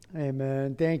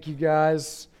Amen. Thank you,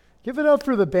 guys. Give it up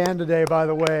for the band today, by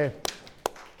the way.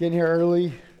 Getting here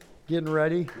early, getting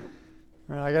ready.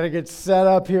 All right, I got to get set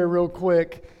up here real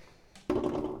quick.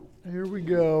 Here we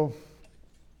go.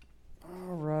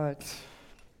 All right.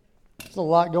 There's a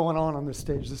lot going on this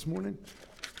stage this morning.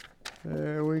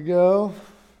 There we go.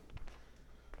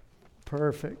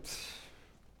 Perfect.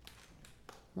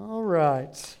 All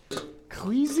right.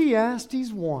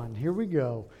 Ecclesiastes 1. Here we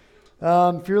go.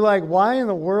 If you're like, why in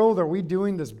the world are we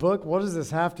doing this book? What does this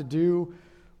have to do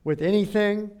with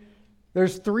anything?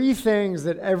 There's three things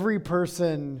that every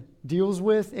person deals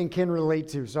with and can relate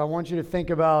to. So I want you to think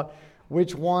about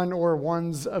which one or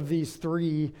ones of these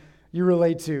three you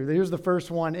relate to. Here's the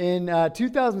first one. In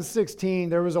 2016,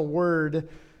 there was a word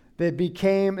that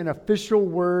became an official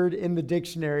word in the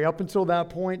dictionary. Up until that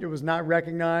point, it was not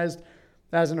recognized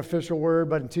as an official word,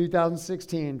 but in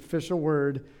 2016, official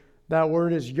word. That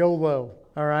word is YOLO,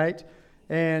 all right?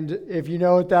 And if you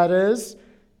know what that is,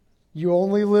 you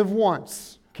only live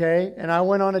once, okay? And I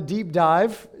went on a deep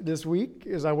dive this week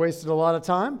as I wasted a lot of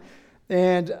time,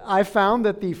 and I found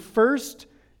that the first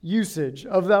usage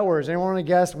of that word, does anyone want to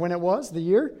guess when it was, the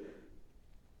year?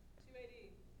 280.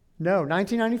 No,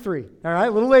 1993, all right?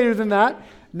 A little later than that.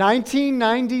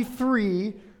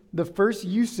 1993, the first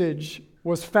usage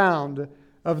was found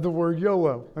of the word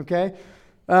YOLO, okay?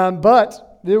 But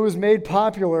it was made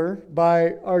popular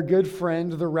by our good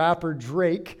friend, the rapper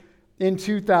Drake, in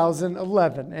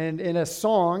 2011. And in a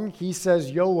song, he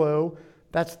says YOLO,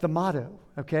 that's the motto,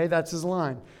 okay? That's his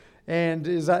line. And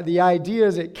the idea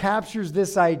is it captures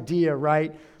this idea,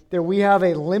 right, that we have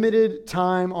a limited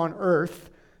time on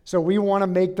earth, so we want to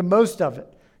make the most of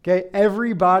it, okay?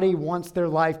 Everybody wants their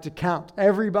life to count.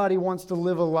 Everybody wants to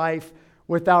live a life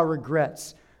without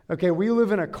regrets. Okay, we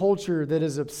live in a culture that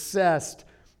is obsessed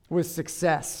with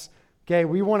success. Okay,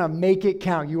 we want to make it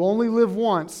count. You only live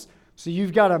once, so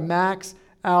you've got to max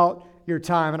out your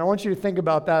time. And I want you to think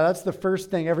about that. That's the first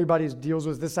thing everybody deals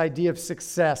with, this idea of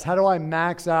success. How do I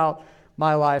max out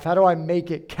my life? How do I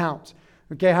make it count?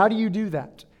 Okay, how do you do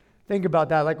that? Think about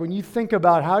that. Like when you think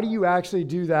about how do you actually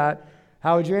do that,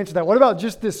 how would you answer that? What about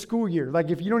just this school year? Like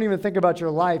if you don't even think about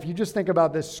your life, you just think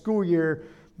about this school year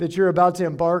that you're about to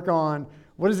embark on.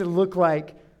 What does it look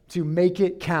like to make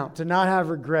it count, to not have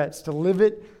regrets, to live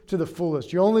it to the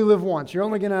fullest? You only live once. You're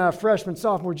only going to have freshman,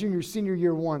 sophomore, junior, senior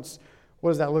year once. What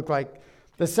does that look like?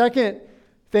 The second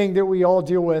thing that we all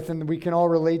deal with and we can all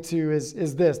relate to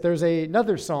is this. There's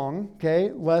another song,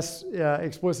 okay, less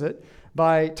explicit,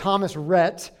 by Thomas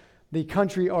Rhett, the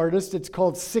country artist. It's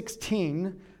called 16.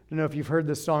 I don't know if you've heard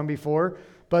this song before,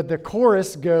 but the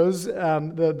chorus goes,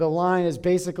 the line is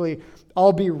basically,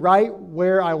 I'll be right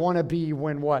where I want to be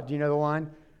when what? Do you know the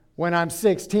line? When I'm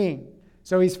 16.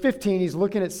 So he's 15, he's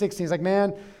looking at 16. He's like,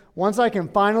 man, once I can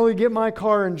finally get my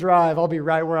car and drive, I'll be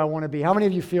right where I want to be. How many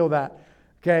of you feel that?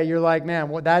 Okay, you're like,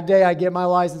 man, that day I get my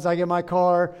license, I get my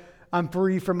car, I'm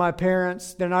free from my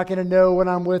parents. They're not going to know when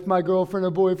I'm with my girlfriend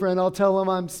or boyfriend. I'll tell them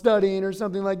I'm studying or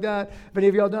something like that. Have any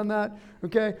of y'all done that?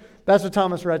 Okay, that's what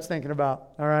Thomas Rhett's thinking about,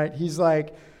 all right? He's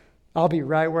like, I'll be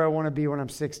right where I want to be when I'm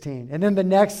 16. And then the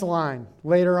next line,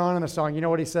 later on in the song, you know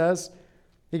what he says?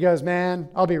 He goes, man,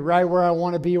 I'll be right where I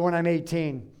want to be when I'm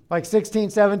 18. Like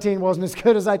 16, 17 wasn't as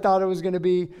good as I thought it was going to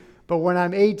be. But when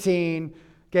I'm 18,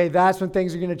 okay, that's when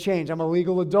things are going to change. I'm a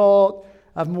legal adult.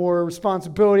 I have more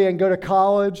responsibility. I can go to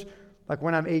college. Like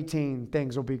when I'm 18,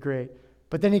 things will be great.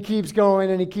 But then he keeps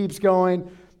going and he keeps going.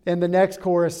 And the next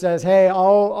chorus says, hey,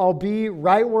 I'll be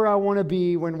right where I want to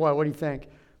be when what? What do you think?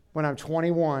 When I'm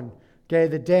 21. Okay,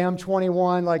 the day I'm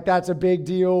 21, like that's a big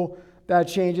deal. That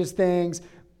changes things.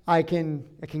 I can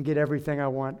get everything I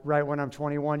want right when I'm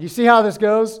 21. You see how this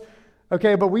goes?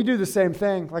 Okay, but we do the same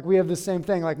thing. Like we have the same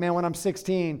thing. Like, man, when I'm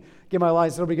 16, get my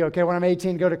license, it'll be good. Okay, when I'm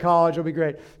 18, go to college, it'll be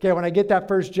great. Okay, when I get that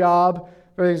first job,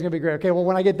 everything's going to be great. Okay, well,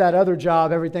 when I get that other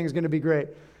job, everything's going to be great.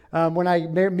 When I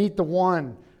meet the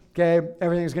one, okay,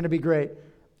 everything's going to be great.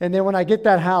 And then when I get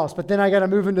that house, but then I got to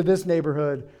move into this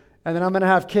neighborhood, and then I'm going to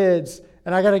have kids,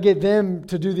 and I got to get them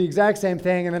to do the exact same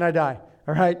thing, and then I die,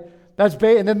 all right?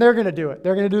 And then they're going to do it.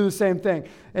 They're going to do the same thing.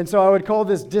 And so I would call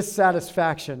this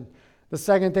dissatisfaction. The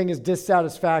second thing is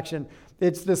dissatisfaction.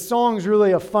 The song's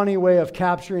really a funny way of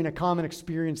capturing a common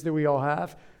experience that we all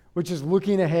have, which is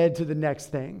looking ahead to the next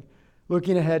thing.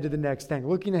 Looking ahead to the next thing.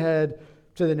 Looking ahead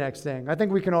to the next thing. I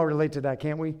think we can all relate to that,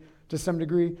 can't we? To some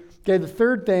degree. Okay, the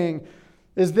third thing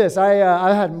is this.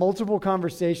 I had multiple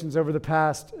conversations over the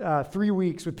past 3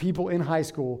 weeks with people in high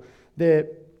school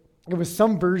that it was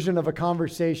some version of a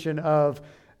conversation of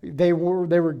they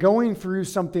were going through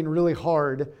something really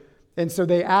hard, and so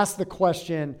they asked the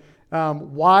question,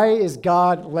 why is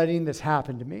God letting this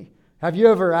happen to me? Have you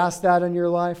ever asked that in your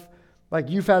life? Like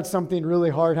you've had something really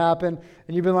hard happen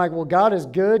and you've been like, well, God is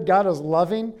good. God is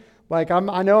loving. Like I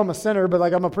know I'm a sinner, but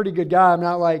like I'm a pretty good guy. I'm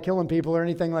not like killing people or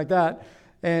anything like that.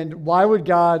 And why would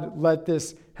God let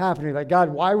this happen to me? Like, God,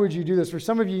 why would you do this? For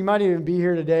some of you, you might even be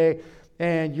here today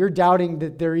and you're doubting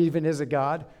that there even is a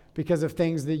God because of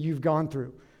things that you've gone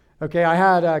through. Okay, I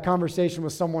had a conversation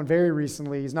with someone very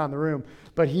recently. He's not in the room,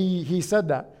 but he said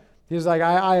that. He was like,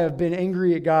 I have been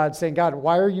angry at God, saying, God,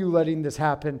 why are you letting this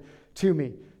happen to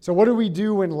me? So what do we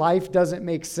do when life doesn't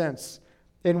make sense?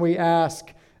 And we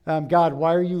ask, God,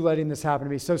 why are you letting this happen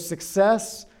to me? So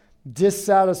success,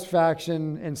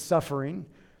 dissatisfaction, and suffering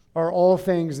are all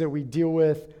things that we deal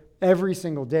with every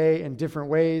single day in different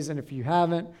ways. And if you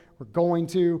haven't, we're going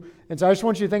to. And so I just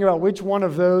want you to think about which one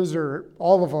of those or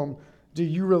all of them do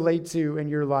you relate to in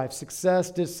your life?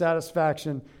 Success,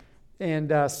 dissatisfaction,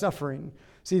 and suffering.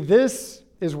 See, this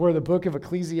is where the book of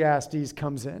Ecclesiastes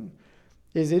comes in.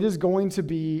 It is going to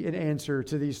be an answer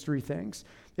to these three things.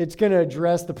 It's going to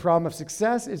address the problem of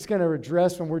success. It's going to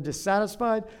address when we're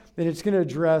dissatisfied. And it's going to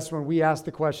address when we ask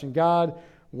the question, God,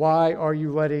 why are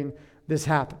you letting this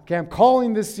happen? Okay, I'm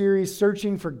calling this series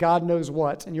Searching for God Knows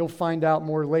What, and you'll find out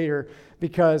more later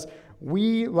because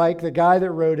we, like the guy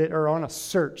that wrote it, are on a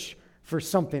search for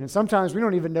something. And sometimes we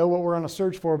don't even know what we're on a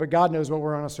search for, but God knows what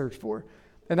we're on a search for.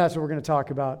 And that's what we're going to talk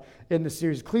about in the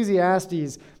series.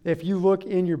 Ecclesiastes, if you look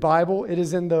in your Bible, it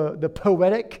is in the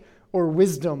poetic or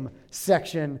wisdom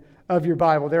section of your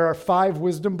Bible. There are 5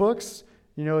 wisdom books.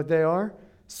 You know what they are?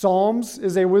 Psalms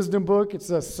is a wisdom book. It's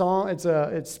a song.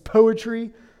 It's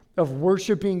poetry of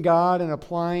worshiping God and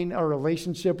applying our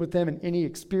relationship with Him in any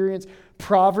experience.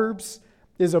 Proverbs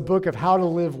is a book of how to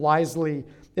live wisely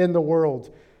in the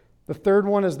world. The third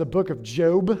one is the book of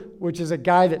Job, which is a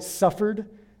guy that suffered.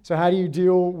 So how do you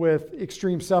deal with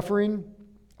extreme suffering?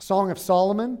 Song of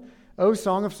Solomon. Oh,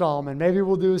 Song of Solomon. Maybe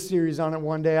we'll do a series on it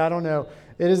one day. I don't know.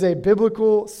 It is a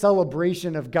biblical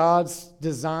celebration of God's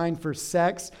design for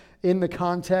sex in the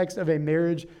context of a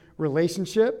marriage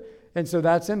relationship. And so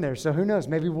that's in there. So who knows?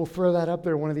 Maybe we'll throw that up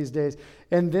there one of these days.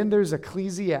 And then there's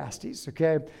Ecclesiastes,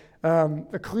 okay?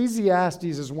 Ecclesiastes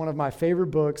is one of my favorite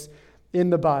books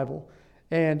in the Bible.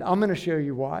 And I'm going to show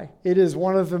you why. It is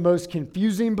one of the most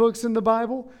confusing books in the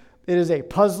Bible. It is a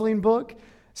puzzling book.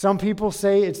 Some people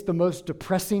say it's the most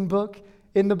depressing book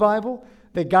in the Bible.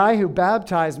 The guy who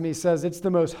baptized me says it's the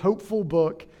most hopeful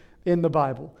book in the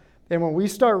Bible. And when we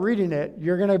start reading it,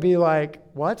 you're going to be like,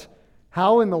 what?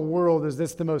 How in the world is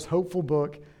this the most hopeful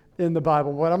book in the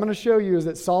Bible? What I'm going to show you is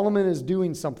that Solomon is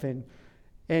doing something,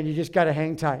 and you just got to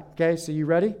hang tight. Okay, so you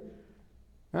ready?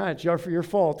 All right, it's your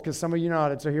fault because some of you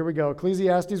nodded. So here we go.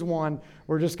 Ecclesiastes 1.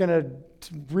 We're just going to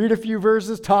read a few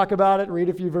verses, talk about it, read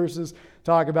a few verses,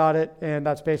 talk about it, and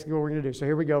that's basically what we're going to do. So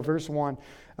here we go, verse 1.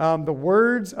 The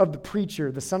words of the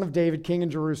preacher, the son of David, king in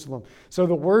Jerusalem. So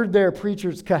the word there, preacher,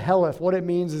 is kaheleth. What it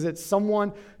means is it's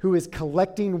someone who is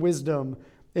collecting wisdom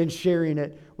and sharing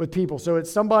it with people. So it's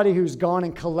somebody who's gone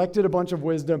and collected a bunch of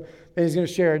wisdom and he's going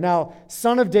to share it. Now,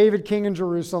 son of David, king in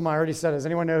Jerusalem, I already said, does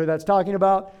anyone know who that's talking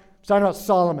about? It's talking about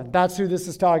Solomon. That's who this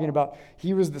is talking about.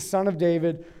 He was the son of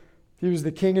David. He was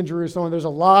the king in Jerusalem. There's a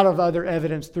lot of other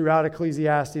evidence throughout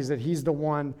Ecclesiastes that he's the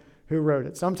one who wrote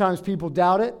it. Sometimes people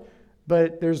doubt it,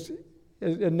 but there's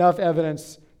enough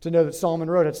evidence to know that Solomon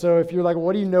wrote it. So if you're like,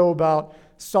 what do you know about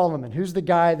Solomon? Who's the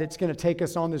guy that's going to take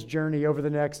us on this journey over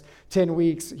the next 10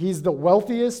 weeks? He's the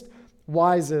wealthiest,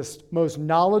 wisest, most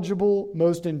knowledgeable,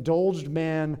 most indulged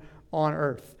man on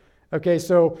earth. Okay,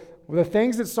 so the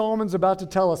things that Solomon's about to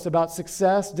tell us about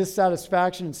success,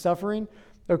 dissatisfaction, and suffering,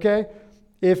 okay,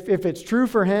 if it's true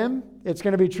for him, it's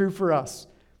going to be true for us.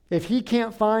 If he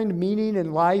can't find meaning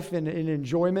in life and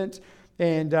enjoyment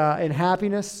and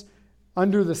happiness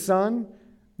under the sun,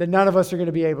 then none of us are going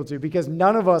to be able to, because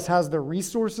none of us has the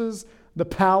resources, the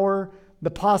power,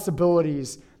 the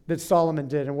possibilities that Solomon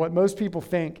did. And what most people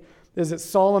think is that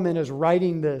Solomon is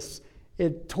writing this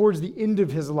towards the end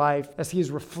of his life as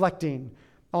he's reflecting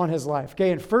on his life.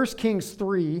 Okay, in 1 Kings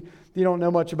 3, if you don't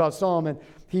know much about Solomon,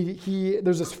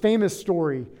 there's this famous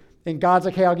story, and God's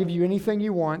like, hey, I'll give you anything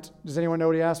you want. Does anyone know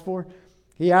what he asked for?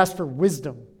 He asked for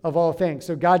wisdom of all things.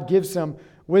 So God gives him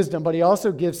wisdom, but he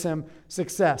also gives him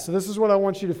success. So this is what I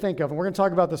want you to think of, and we're going to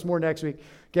talk about this more next week.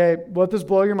 Okay, let this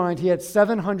blow your mind. He had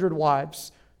 700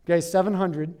 wives. Okay,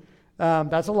 700.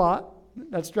 That's a lot.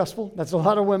 That's stressful. That's a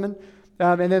lot of women.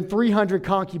 And then 300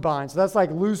 concubines. So that's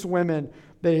like loose women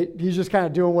that he's just kind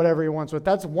of doing whatever he wants with.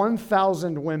 That's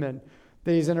 1,000 women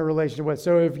that he's in a relationship with.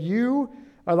 So if you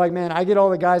are like, man, I get all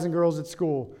the guys and girls at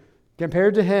school,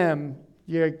 compared to him,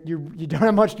 you don't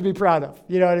have much to be proud of.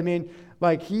 You know what I mean?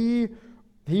 Like he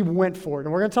He went for it.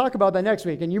 And we're going to talk about that next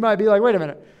week. And you might be like, wait a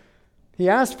minute. He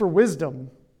asked for wisdom.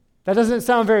 That doesn't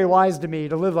sound very wise to me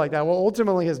to live like that. Well,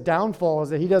 ultimately, his downfall is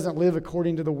that he doesn't live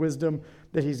according to the wisdom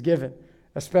that he's given,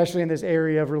 especially in this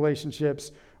area of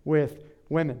relationships with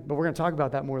women. But we're going to talk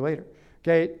about that more later.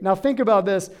 Okay, now think about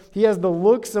this. He has the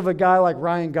looks of a guy like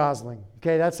Ryan Gosling.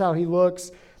 Okay, that's how he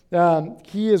looks.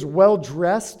 He is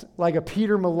well-dressed like a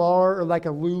Peter Millar or like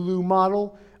a Lulu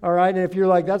model. All right, and if you're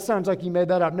like, that sounds like you made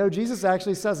that up. No, Jesus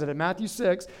actually says it. In Matthew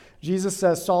 6, Jesus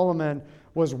says Solomon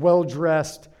was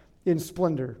well-dressed in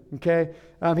splendor. Okay,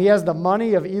 he has the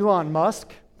money of Elon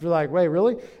Musk. You're like, wait,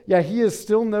 really? Yeah, he is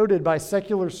still noted by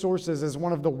secular sources as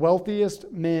one of the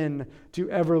wealthiest men to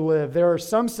ever live. There are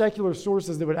some secular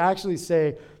sources that would actually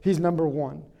say he's number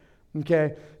one.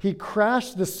 Okay, he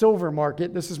crashed the silver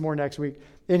market, this is more next week,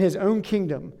 in his own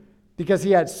kingdom because he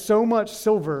had so much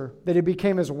silver that it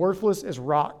became as worthless as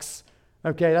rocks.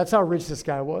 Okay, that's how rich this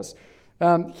guy was.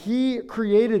 He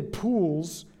created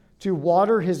pools to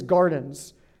water his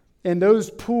gardens, and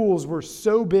those pools were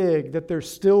so big that they're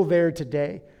still there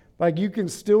today. Like you can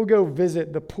still go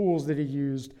visit the pools that he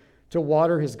used to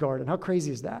water his garden. How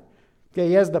crazy is that? Okay,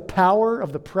 he has the power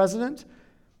of the president.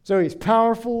 So he's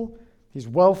powerful, he's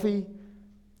wealthy,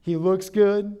 he looks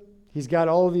good, he's got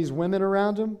all of these women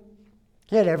around him.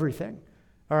 He had everything,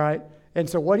 all right? And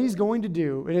so what he's going to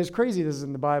do, and it's crazy this is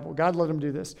in the Bible, God let him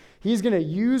do this. He's going to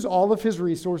use all of his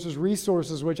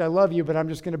resources, which I love you, but I'm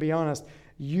just going to be honest,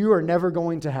 you are never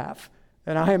going to have,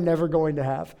 and I am never going to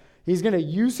have. He's going to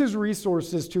use his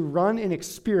resources to run an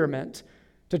experiment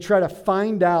to try to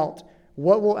find out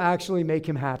what will actually make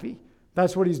him happy.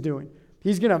 That's what he's doing.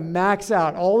 He's going to max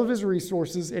out all of his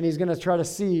resources, and he's going to try to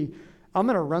see, I'm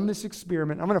going to run this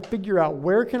experiment. I'm going to figure out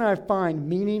where can I find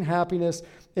meaning, happiness,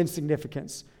 and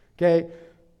significance. Okay?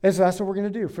 And so that's what we're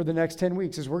going to do for the next 10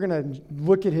 weeks is we're going to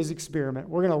look at his experiment.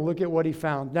 We're going to look at what he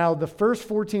found. Now, the first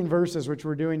 14 verses, which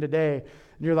we're doing today,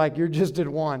 and you're like, you just did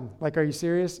one. Like, are you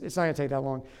serious? It's not going to take that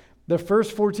long. The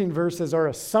first 14 verses are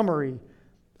a summary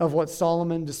of what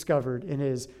Solomon discovered in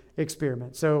his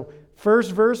experiment. So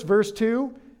first verse, verse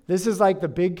 2, this is like the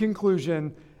big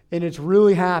conclusion, and it's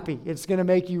really happy. It's going to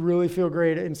make you really feel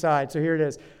great inside. So here it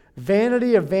is.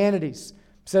 Vanity of vanities,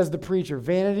 says the preacher.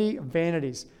 Vanity of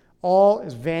vanities. All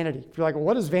is vanity. If you're like, well,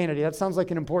 what is vanity? That sounds like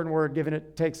an important word, given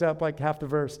it takes up like half the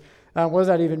verse. What does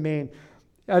that even mean?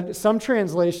 Some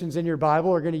translations in your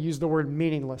Bible are going to use the word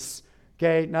meaningless.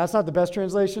 Okay, now that's not the best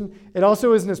translation. It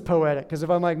also isn't as poetic, because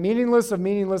if I'm like meaningless of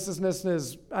meaninglessness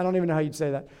is, I don't even know how you'd say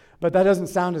that, but that doesn't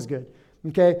sound as good.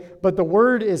 Okay, but the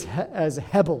word is as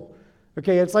hebel.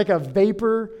 Okay, it's like a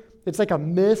vapor, it's like a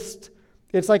mist,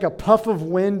 it's like a puff of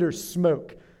wind or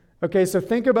smoke. Okay, so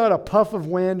think about a puff of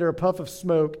wind or a puff of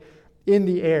smoke in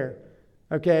the air.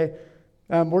 Okay,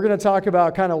 we're going to talk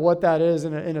about kind of what that is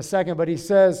in a second, but he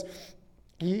says,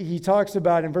 He talks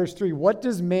about in verse 3, what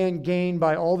does man gain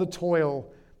by all the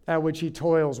toil at which he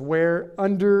toils, where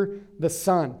under the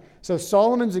sun? So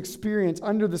Solomon's experience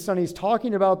under the sun, he's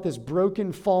talking about this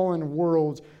broken, fallen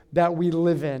world that we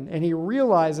live in. And he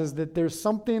realizes that there's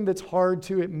something that's hard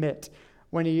to admit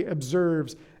when he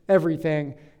observes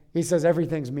everything. He says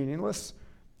everything's meaningless.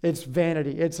 It's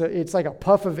vanity. It's like a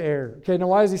puff of air. Okay, now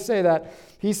why does he say that?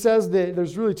 He says that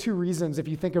there's really two reasons if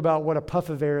you think about what a puff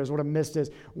of air is, what a mist is.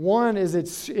 One is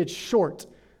it's short.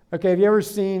 Okay, have you ever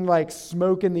seen like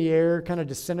smoke in the air kind of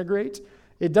disintegrate?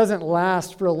 It doesn't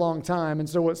last for a long time. And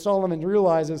so what Solomon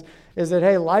realizes is that,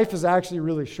 hey, life is actually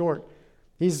really short.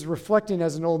 He's reflecting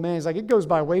as an old man. He's like, it goes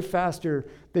by way faster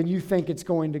than you think it's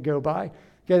going to go by.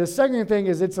 Okay, the second thing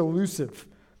is it's elusive.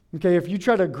 Okay, if you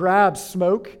try to grab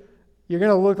smoke, you're going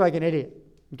to look like an idiot.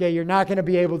 Okay, you're not going to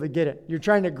be able to get it. You're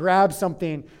trying to grab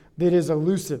something that is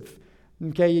elusive.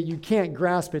 Okay, you can't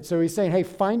grasp it. So he's saying, hey,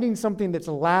 finding something that's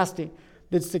lasting,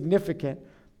 that's significant,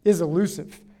 is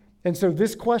elusive. And so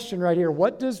this question right here,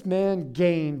 what does man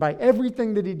gain by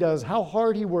everything that he does, how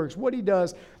hard he works, what he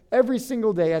does every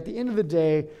single day? At the end of the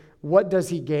day, what does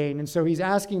he gain? And so he's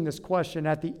asking this question,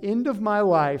 at the end of my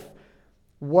life,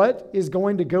 what is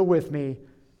going to go with me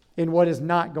and what is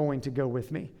not going to go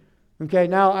with me? Okay,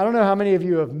 now I don't know how many of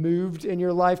you have moved in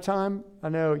your lifetime. I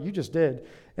know you just did.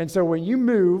 And so when you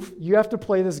move, you have to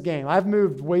play this game. I've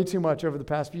moved way too much over the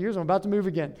past few years. I'm about to move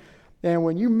again. And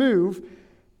when you move,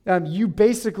 you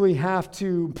basically have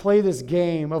to play this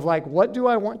game of like, what do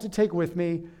I want to take with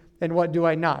me and what do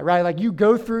I not, right? Like you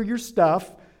go through your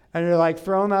stuff and you're like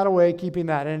throwing that away, keeping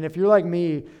that. And if you're like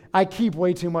me, I keep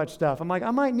way too much stuff. I'm like,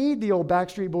 I might need the old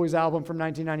Backstreet Boys album from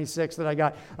 1996 that I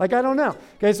got. Like, I don't know.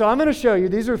 Okay, so I'm going to show you.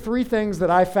 These are 3 things that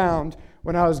I found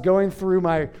when I was going through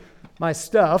my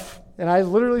stuff. And I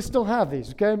literally still have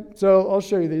these, okay? So I'll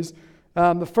show you these.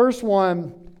 The first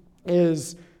one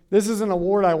is, this is an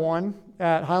award I won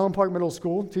at Highland Park Middle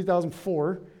School,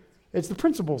 2004. It's the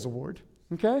Principals Award,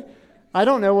 okay? I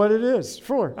don't know what it is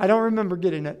for. I don't remember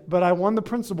getting it, but I won the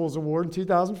Principals Award in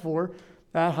 2004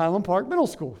 at Highland Park Middle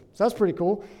School. So that's pretty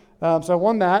cool. So I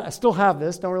won that. I still have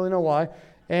this. Don't really know why.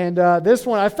 And this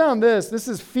one, I found this. This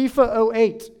is FIFA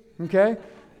 08, okay?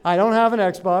 I don't have an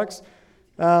Xbox,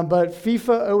 but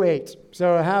FIFA 08.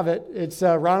 So I have it. It's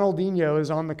Ronaldinho is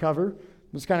on the cover.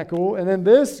 It's kind of cool. And then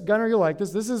this, Gunnar, you'll like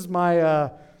this. This is my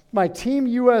my Team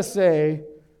USA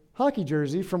hockey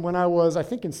jersey from when I was, I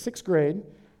think, in 6th grade.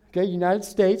 Okay, United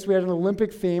States. We had an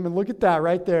Olympic theme. And look at that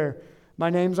right there. My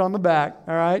name's on the back,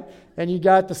 all right? And you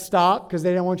got the stop because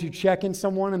they didn't want you checking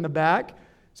someone in the back.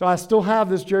 So I still have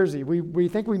this jersey. We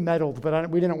think we medaled, but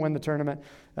we didn't win the tournament.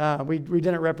 We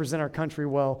didn't represent our country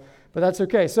well, but that's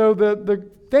okay. So the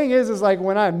thing is like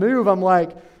when I move, I'm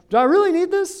like, do I really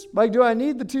need this? Like, do I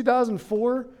need the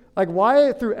 2004? Like,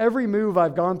 why through every move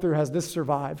I've gone through has this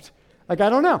survived? Like, I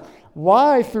don't know.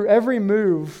 Why through every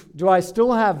move do I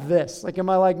still have this? Like, am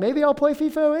I like, maybe I'll play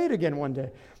FIFA 08 again one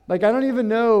day? Like, I don't even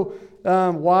know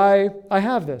why I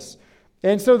have this.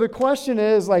 And so the question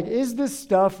is, like, is this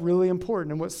stuff really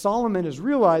important? And what Solomon is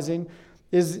realizing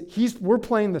is we're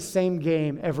playing the same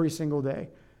game every single day.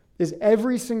 Is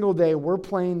every single day we're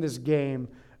playing this game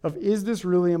of, is this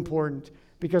really important?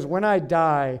 Because when I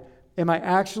die, am I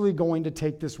actually going to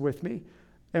take this with me?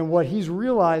 And what he's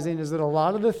realizing is that a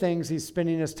lot of the things he's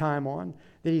spending his time on,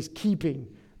 that he's keeping,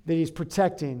 that he's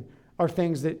protecting, are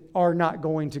things that are not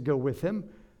going to go with him.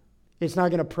 It's not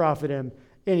going to profit him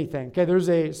anything.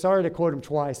 Okay, sorry to quote him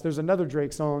twice. There's another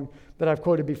Drake song that I've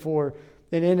quoted before.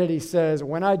 And in it he says,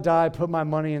 when I die, put my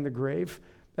money in the grave.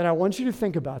 And I want you to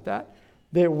think about that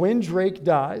when Drake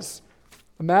dies,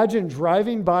 imagine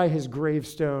driving by his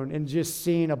gravestone and just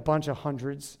seeing a bunch of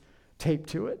hundreds taped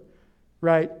to it,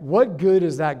 right? What good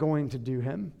is that going to do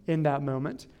him in that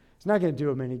moment? It's not going to do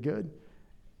him any good.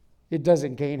 It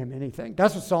doesn't gain him anything.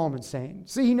 That's what Solomon's saying.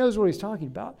 See, he knows what he's talking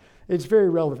about. It's very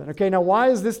relevant. Okay, now why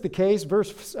is this the case?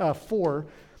 Verse 4,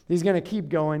 he's going to keep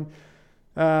going.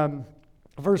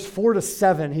 Verse 4 to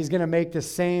 7, he's going to make the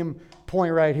same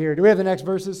point right here. Do we have the next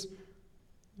verses?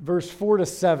 Verse 4 to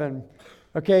 7.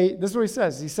 Okay, this is what he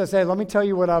says. He says, hey, let me tell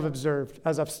you what I've observed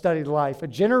as I've studied life. A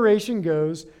generation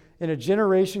goes and a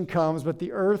generation comes, but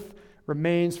the earth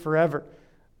remains forever.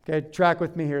 Okay, track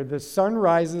with me here. The sun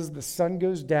rises, the sun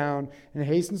goes down, and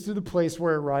hastens to the place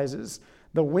where it rises.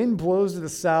 The wind blows to the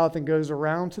south and goes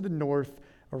around to the north.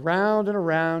 Around and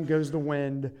around goes the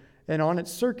wind, and on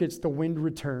its circuits the wind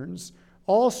returns.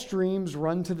 All streams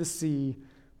run to the sea,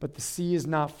 but the sea is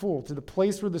not full. To the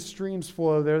place where the streams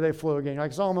flow, there they flow again.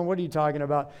 Like, Solomon, what are you talking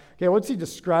about? Okay, what's he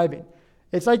describing?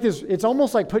 It's like this, it's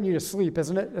almost like putting you to sleep,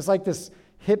 isn't it? It's like this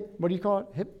what do you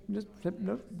call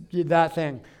it? That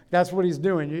thing. That's what he's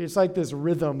doing. It's like this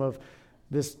rhythm of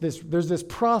this, there's this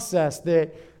process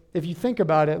that, if you think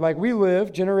about it, like we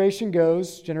live, generation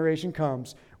goes, generation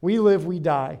comes. We live, we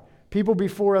die. People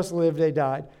before us lived, they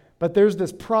died. But there's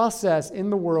this process in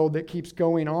the world that keeps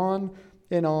going on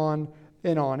and on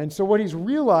and on. And so what he's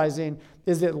realizing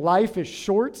is that life is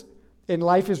short and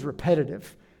life is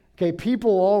repetitive. Okay,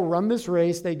 people all run this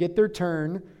race, they get their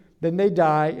turn, then they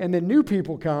die, and then new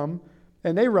people come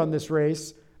and they run this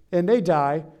race and they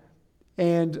die.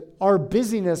 And our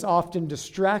busyness often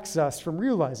distracts us from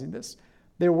realizing this,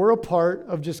 that we're a part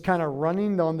of just kind of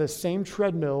running on the same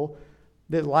treadmill,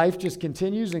 that life just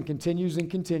continues and continues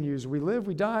and continues. We live,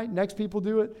 we die, next people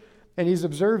do it. And he's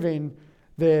observing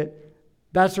that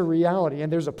that's a reality,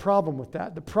 and there's a problem with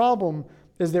that. The problem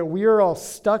is that we are all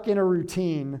stuck in a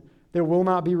routine that will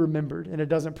not be remembered, and it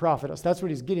doesn't profit us. That's what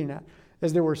he's getting at,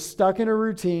 is that we're stuck in a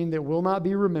routine that will not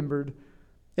be remembered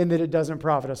and that it doesn't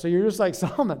profit us. So you're just like,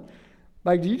 Solomon,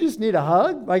 like, do you just need a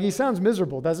hug? Like, he sounds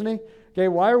miserable, doesn't he? Okay,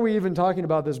 why are we even talking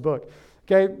about this book?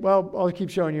 Okay, well, I'll keep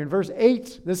showing you. In verse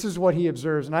 8, this is what he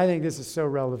observes, and I think this is so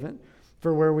relevant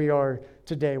for where we are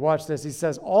today. Watch this. He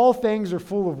says, all things are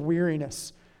full of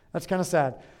weariness. That's kind of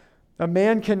sad. A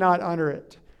man cannot honor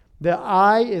it. The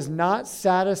eye is not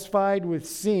satisfied with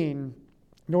seeing,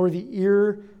 nor the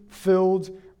ear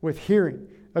filled with hearing.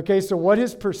 Okay, so what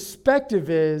his perspective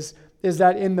is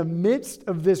that in the midst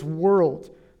of this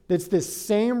world, it's this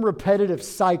same repetitive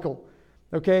cycle.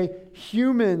 Okay,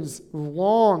 humans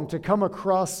long to come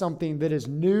across something that is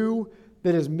new,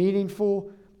 that is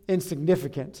meaningful and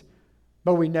significant,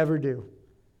 but we never do.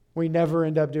 We never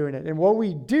end up doing it. And what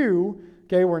we do,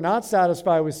 okay, we're not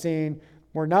satisfied with seeing,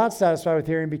 we're not satisfied with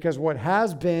hearing, because what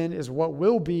has been is what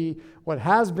will be, what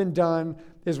has been done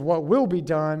is what will be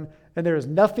done, and there is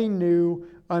nothing new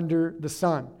under the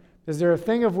sun. Is there a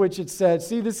thing of which it said,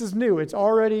 see, this is new. It's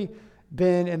already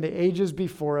been in the ages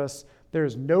before us. There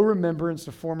is no remembrance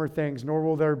of former things, nor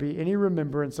will there be any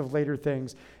remembrance of later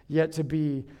things yet to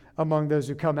be among those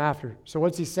who come after. So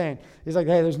what's he saying? He's like,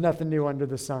 hey, there's nothing new under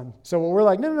the sun. So we're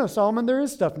like, no, Solomon, there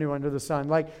is stuff new under the sun.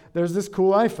 Like, there's this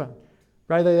cool iPhone,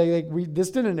 right?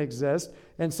 This didn't exist.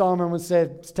 And Solomon would say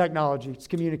it's technology, it's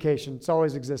communication, it's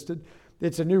always existed.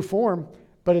 It's a new form,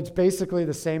 but it's basically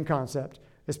the same concept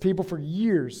as people for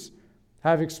years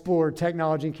have explored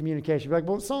technology and communication. Be like,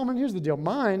 well, Solomon, here's the deal.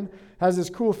 Mine has this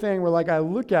cool thing where, like, I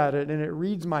look at it and it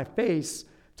reads my face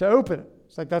to open it.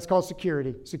 It's like, that's called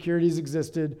security. Security's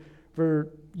existed for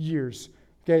years.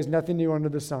 Okay, there's nothing new under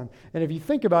the sun. And if you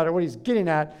think about it, what he's getting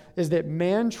at is that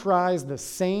man tries the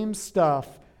same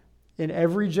stuff in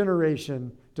every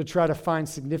generation to try to find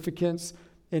significance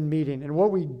and meaning. And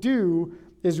what we do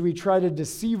is we try to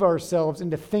deceive ourselves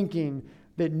into thinking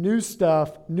that new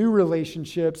stuff, new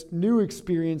relationships, new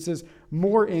experiences,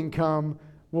 more income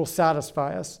will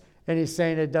satisfy us. And he's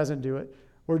saying it doesn't do it.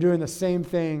 We're doing the same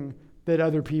thing that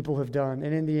other people have done.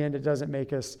 And in the end, it doesn't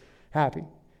make us happy.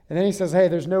 And then he says, hey,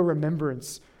 there's no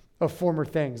remembrance of former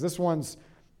things. This one's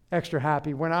extra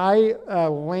happy. When I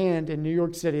land in New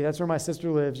York City, that's where my sister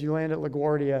lives. You land at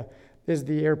LaGuardia is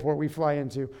the airport we fly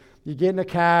into. You get in a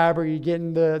cab or you get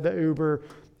in the Uber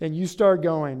and you start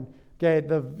going. Okay,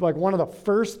 one of the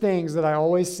first things that I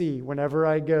always see whenever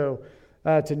I go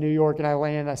to New York and I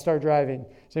land and I start driving.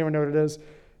 Does anyone know what it is?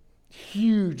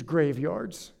 Huge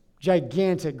graveyards,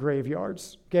 gigantic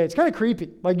graveyards. Okay, it's kind of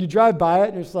creepy. Like, you drive by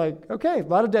it and it's like, okay, a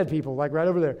lot of dead people, like right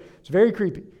over there. It's very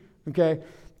creepy. Okay,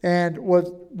 and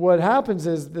what happens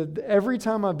is that every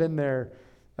time I've been there,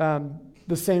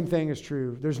 the same thing is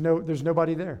true. There's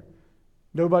nobody there.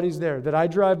 Nobody's there. That I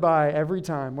drive by every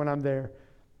time when I'm there.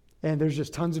 And there's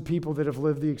just tons of people that have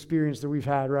lived the experience that we've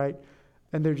had, right?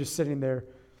 And they're just sitting there.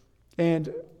 And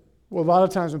a lot of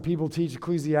times when people teach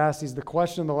Ecclesiastes, the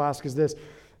question they'll ask is this: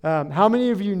 how many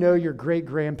of you know your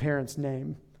great-grandparents'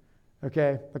 name?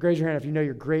 Okay, like, raise your hand if you know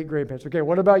your great-grandparents. Okay,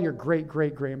 what about your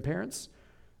great-great-grandparents?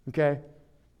 Okay,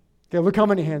 look how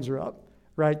many hands are up,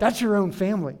 right? That's your own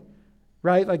family,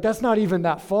 right? Like, that's not even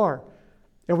that far.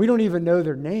 And we don't even know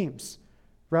their names,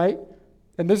 right?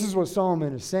 And this is what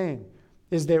Solomon is saying,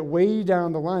 is that way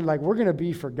down the line, like, we're going to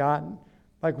be forgotten.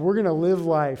 Like, we're going to live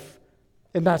life,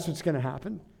 and that's what's going to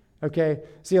happen, okay?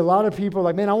 See, a lot of people are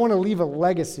like, man, I want to leave a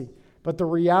legacy. But the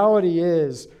reality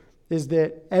is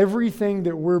that everything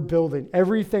that we're building,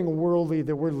 everything worldly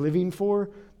that we're living for,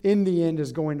 in the end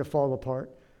is going to fall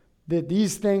apart. That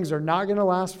these things are not going to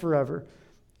last forever.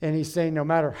 And he's saying no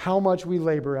matter how much we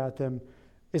labor at them,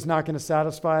 it's not going to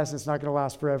satisfy us, it's not going to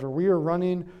last forever. We are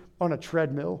running on a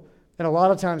treadmill. And a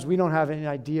lot of times we don't have any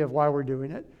idea of why we're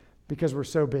doing it because we're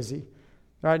so busy.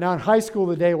 All right, now in high school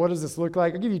today, what does this look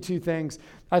like? I'll give you two things.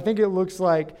 I think it looks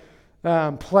like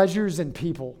pleasures and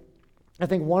people. I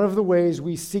think one of the ways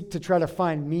we seek to try to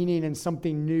find meaning in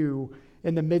something new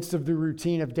in the midst of the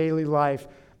routine of daily life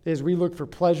is we look for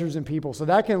pleasures and people. So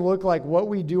that can look like what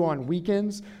we do on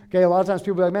weekends. Okay, a lot of times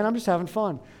people are like, man, I'm just having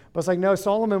fun. But it's like, no,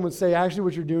 Solomon would say actually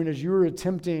what you're doing is you're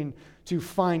attempting to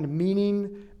find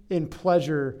meaning in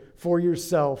pleasure for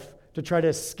yourself to try to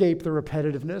escape the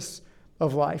repetitiveness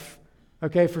of life.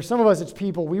 Okay, for some of us, it's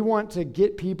people. We want to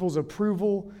get people's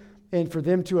approval and for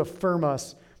them to affirm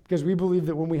us because we believe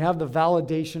that when we have the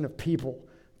validation of people,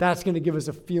 that's going to give us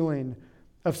a feeling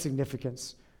of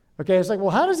significance. Okay, it's like, well,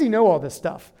 how does he know all this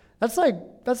stuff? That's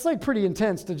like pretty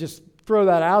intense to just throw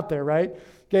that out there, right?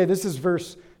 Okay, this is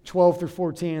verse 12 through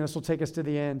 14, and this will take us to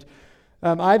the end.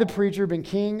 I, the preacher, been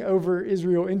king over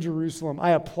Israel in Jerusalem.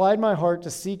 I applied my heart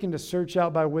to seek and to search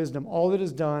out by wisdom all that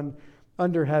is done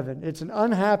under heaven. It's an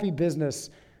unhappy business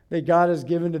that God has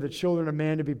given to the children of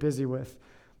man to be busy with.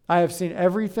 I have seen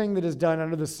everything that is done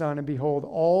under the sun, and behold,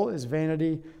 all is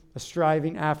vanity, a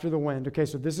striving after the wind. Okay,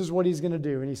 so this is what he's going to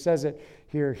do, and he says it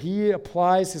here. He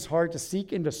applies his heart to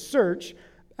seek and to search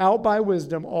out by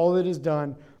wisdom all that is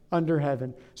done under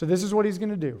heaven. So this is what he's going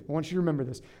to do. I want you to remember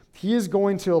this. He is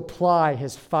going to apply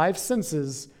his 5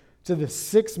 senses to the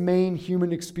 6 main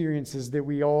human experiences that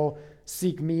we all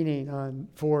seek meaning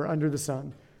for under the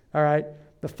sun. All right?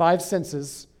 The 5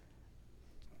 senses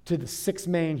to the 6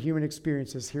 main human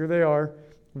experiences. Here they are: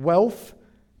 wealth,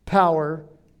 power,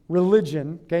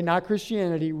 religion, okay, not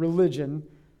Christianity, religion,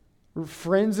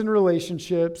 friends and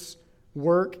relationships,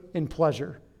 work, and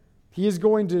pleasure. He is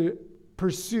going to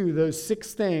pursue those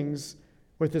 6 things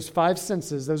with his 5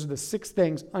 senses. Those are the 6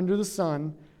 things under the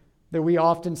sun that we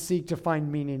often seek to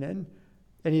find meaning in.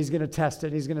 And he's going to test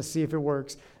it. He's going to see if it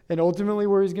works. And ultimately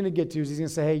where he's going to get to is he's going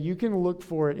to say, hey, you can look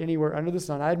for it anywhere under the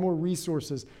sun. I had more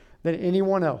resources than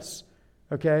anyone else.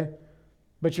 okay?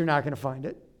 But you're not going to find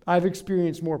it. I've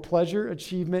experienced more pleasure,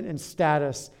 achievement, and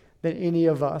status than any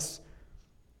of us.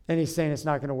 And he's saying it's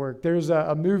not going to work. There's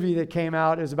a movie that came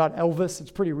out. It was about Elvis.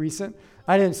 It's pretty recent.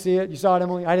 I didn't see it. You saw it,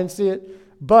 Emily? I didn't see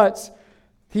it. But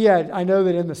I know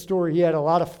that in the story, he had a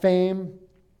lot of fame.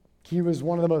 He was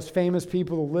one of the most famous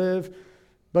people to live.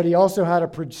 But he also had a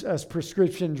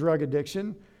prescription drug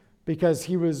addiction because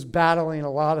he was battling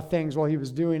a lot of things while he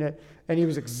was doing it. And he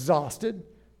was exhausted.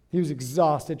 He was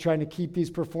exhausted trying to keep these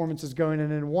performances going.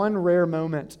 And in one rare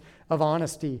moment of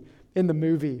honesty in the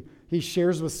movie, he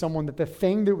shares with someone that the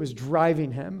thing that was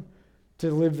driving him to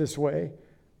live this way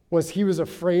was he was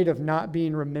afraid of not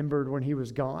being remembered when he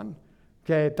was gone.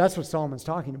 Okay, that's what Solomon's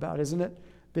talking about, isn't it?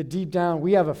 That deep down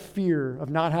we have a fear of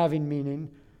not having meaning,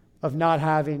 of not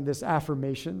having this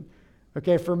affirmation.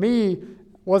 Okay, for me, it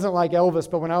wasn't like Elvis,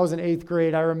 but when I was in 8th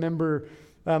grade, I remember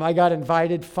I got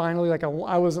invited finally,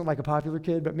 I wasn't like a popular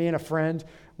kid, but me and a friend,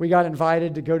 we got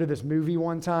invited to go to this movie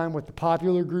one time with the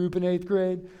popular group in 8th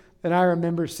grade. And I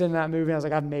remember seeing that movie and I was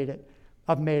like, I've made it.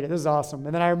 This is awesome.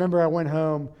 And then I remember I went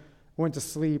home, went to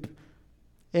sleep,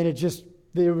 and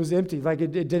it was empty. Like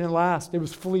it didn't last. It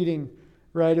was fleeting,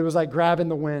 right? It was like grabbing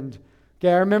the wind.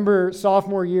 Okay, I remember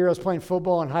sophomore year, I was playing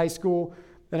football in high school,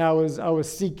 and I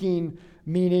was seeking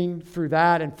meaning through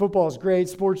that. And football is great,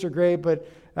 sports are great, but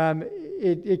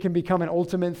it can become an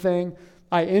ultimate thing.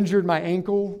 I injured my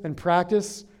ankle in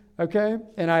practice, okay?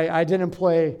 And I didn't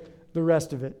play the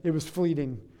rest of it. It was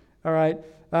fleeting, all right?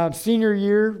 Senior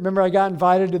year, remember I got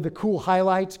invited to the cool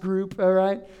highlights group, all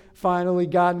right? Finally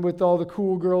gotten with all the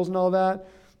cool girls and all that.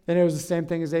 And it was the same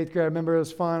thing as 8th grade. I remember it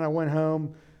was fun. I went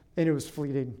home, and it was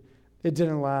fleeting. It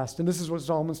didn't last. And this is what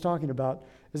Solomon's talking about,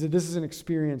 is that this is an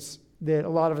experience that a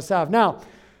lot of us have. Now,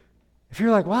 if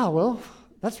you're like, wow, well,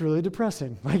 that's really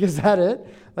depressing. Like, is that it?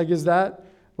 Like, is that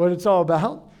what it's all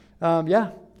about?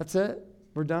 Yeah, that's it.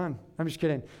 We're done. I'm just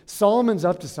kidding. Solomon's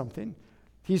up to something.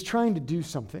 He's trying to do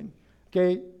something.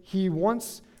 Okay? He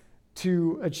wants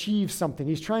to achieve something.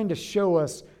 He's trying to show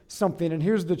us something. And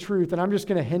here's the truth. And I'm just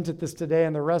going to hint at this today,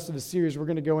 and the rest of the series we're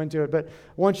going to go into it. But I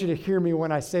want you to hear me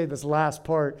when I say this last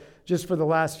part, just for the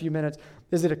last few minutes,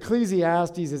 is that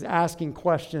Ecclesiastes is asking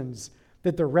questions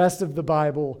that the rest of the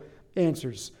Bible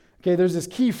answers. Okay, there's this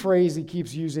key phrase he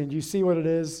keeps using. Do you see what it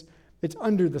is? It's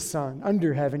under the sun,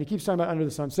 under heaven. He keeps talking about under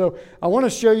the sun. So I want to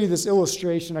show you this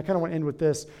illustration. I kind of want to end with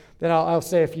this. Then I'll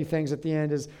say a few things at the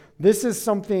end. This is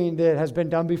something that has been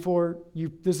done before.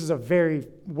 This is a very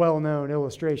well-known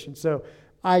illustration. So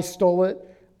I stole it.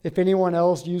 If anyone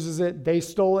else uses it, they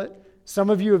stole it. Some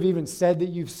of you have even said that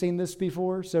you've seen this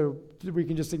before, so we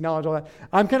can just acknowledge all that.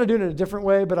 I'm kind of doing it a different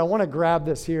way, but I want to grab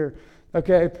this here.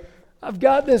 Okay, I've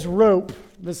got this rope.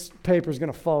 This paper is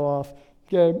going to fall off.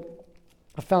 Okay,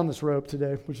 I found this rope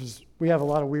today, we have a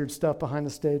lot of weird stuff behind the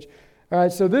stage. All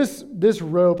right, so this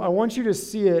rope, I want you to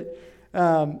see it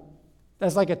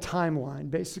as like a timeline,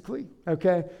 basically,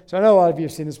 okay? So I know a lot of you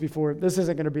have seen this before. This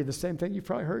isn't going to be the same thing you've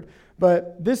probably heard,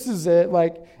 but this is it.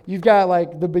 Like, you've got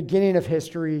like the beginning of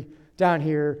history down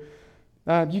here.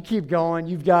 You keep going.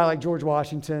 You've got like George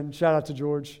Washington. Shout out to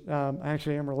George. I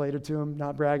actually am related to him.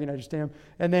 Not bragging, I just am.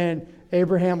 And then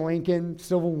Abraham Lincoln,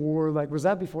 Civil War. Like, was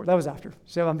that before? That was after.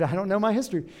 So I don't know my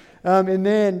history. And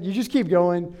then you just keep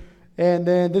going. And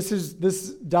then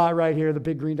this dot right here, the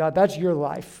big green dot, that's your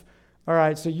life. All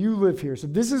right, so you live here. So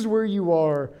this is where you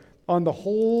are on the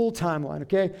whole timeline,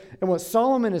 okay? And what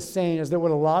Solomon is saying is that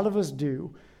what a lot of us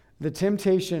do, the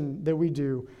temptation that we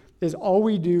do, is all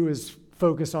we do is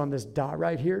focus on this dot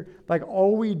right here. Like,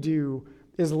 all we do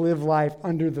is live life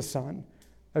under the sun,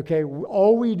 okay?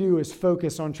 All we do is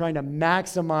focus on trying to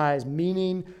maximize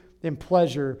meaning and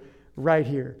pleasure right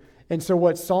here. And so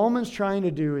what Solomon's trying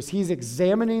to do is he's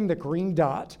examining the green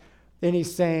dot, and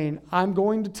he's saying, I'm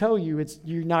going to tell you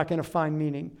you're not going to find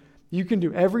meaning. You can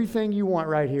do everything you want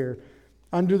right here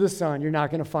under the sun. You're not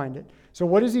going to find it. So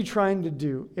what is he trying to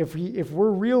do? If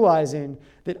we're realizing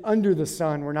that under the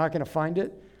sun we're not going to find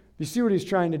it, you see what he's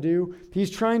trying to do? He's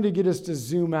trying to get us to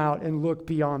zoom out and look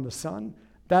beyond the sun.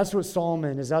 That's what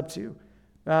Solomon is up to.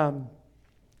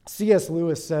 C.S.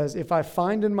 Lewis says, if I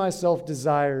find in myself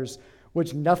desires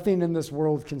which nothing in this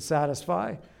world can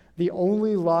satisfy, the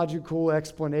only logical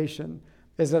explanation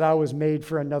is that I was made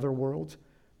for another world.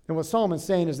 And what Solomon's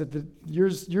saying is that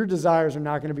your desires are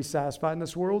not going to be satisfied in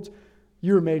this world.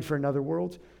 You were made for another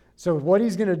world. So what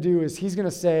he's going to do is he's going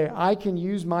to say, I can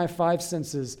use my 5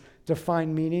 senses to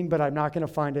find meaning, but I'm not going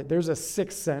to find it. There's a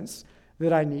 6th sense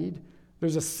that I need.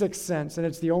 There's a 6th sense, and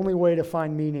it's the only way to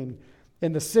find meaning.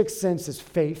 And the 6th sense is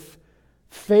faith.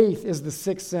 Faith is the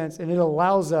 6th sense, and it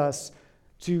allows us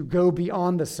to go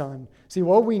beyond the sun. See,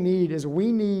 what we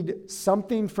need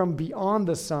something from beyond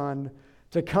the sun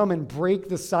to come and break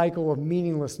the cycle of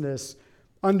meaninglessness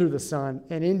under the sun.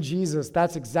 And in Jesus,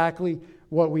 that's exactly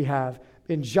what we have.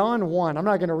 In John 1, I'm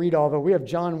not going to read all, but we have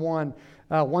John 1,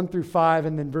 1 through 5,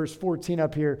 and then verse 14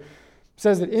 up here. It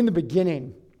says that in the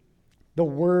beginning, the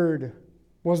Word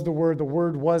was the Word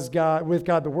was God, with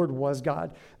God, the Word was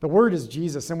God. The Word is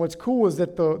Jesus. And what's cool is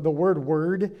that the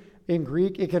word in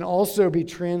Greek, it can also be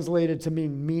translated to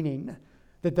mean meaning,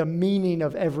 that the meaning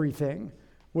of everything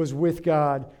was with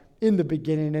God in the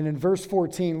beginning. And in verse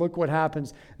 14, look what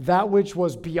happens. That which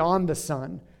was beyond the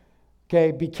sun,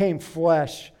 became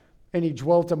flesh, and he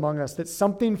dwelt among us. That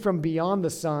something from beyond the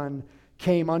sun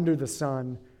came under the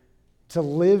sun to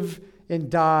live and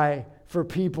die for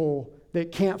people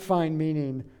that can't find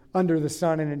meaning under the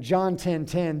sun. And in John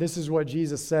 10:10, this is what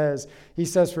Jesus says. He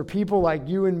says, for people like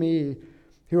you and me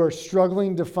who are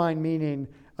struggling to find meaning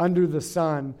under the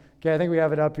sun, I think we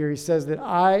have it up here. He says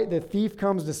that the thief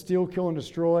comes to steal, kill, and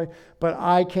destroy, but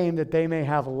I came that they may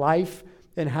have life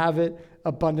and have it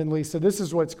abundantly. So this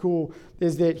is what's cool,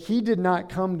 is that he did not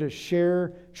come to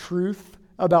share truth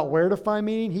about where to find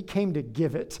meaning. He came to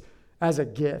give it as a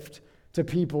gift to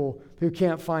people who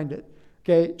can't find it.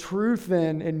 Truth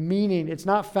then and meaning, it's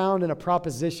not found in a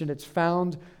proposition, it's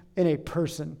found in a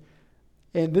person.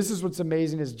 And this is what's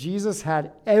amazing, is Jesus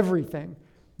had everything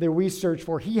that we search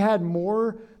for. He had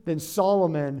more than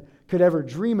Solomon could ever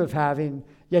dream of having,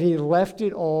 yet he left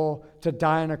it all to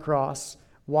die on a cross.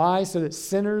 Why? So that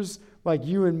sinners like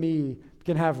you and me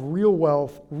can have real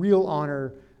wealth, real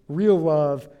honor, real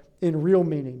love, and real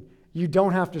meaning. You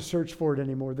don't have to search for it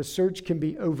anymore. The search can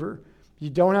be over. You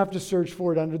don't have to search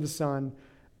for it under the sun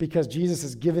because Jesus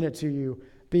has given it to you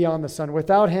beyond the sun.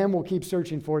 Without him, we'll keep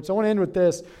searching for it. So I want to end with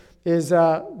this, is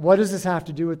what does this have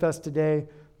to do with us today,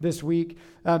 this week?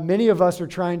 Many of us are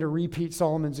trying to repeat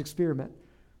Solomon's experiment.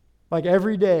 Like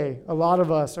every day, a lot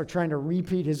of us are trying to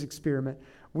repeat his experiment.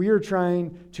 We are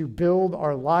trying to build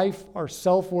our life, our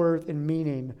self-worth, and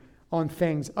meaning on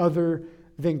things other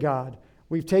than God.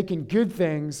 We've taken good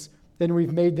things and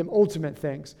we've made them ultimate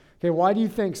things. Why do you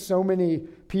think so many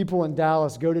people in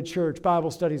Dallas go to church, Bible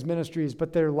studies, ministries,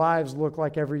 but their lives look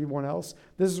like everyone else?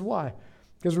 This is why.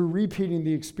 Because we're repeating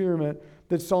the experiment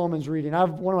that Solomon's reading. I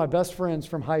have one of my best friends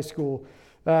from high school.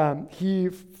 He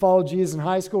followed Jesus in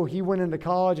high school. He went into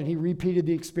college and he repeated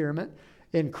the experiment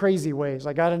in crazy ways.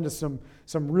 I got into some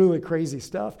really crazy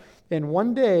stuff. And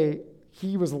one day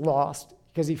he was lost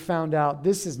because he found out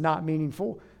this is not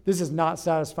meaningful. This is not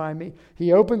satisfying me.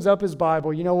 He opens up his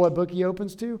Bible. You know what book he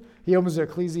opens to? He opens to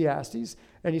Ecclesiastes,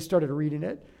 and he started reading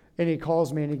it. And he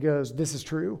calls me and he goes, this is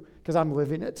true because I'm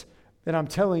living it. And I'm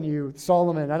telling you,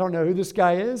 Solomon, I don't know who this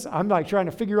guy is. I'm like trying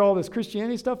to figure all this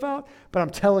Christianity stuff out, but I'm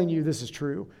telling you this is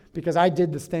true because I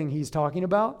did this thing he's talking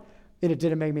about, and it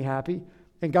didn't make me happy.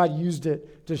 And God used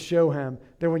it to show him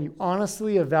that when you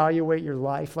honestly evaluate your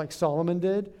life like Solomon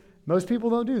did, most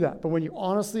people don't do that, but when you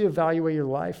honestly evaluate your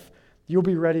life, you'll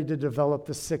be ready to develop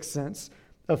the sixth sense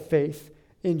of faith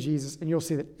in Jesus, and you'll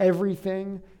see that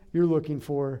everything you're looking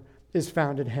for is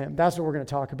found in him. That's what we're going to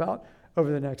talk about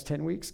over the next 10 weeks.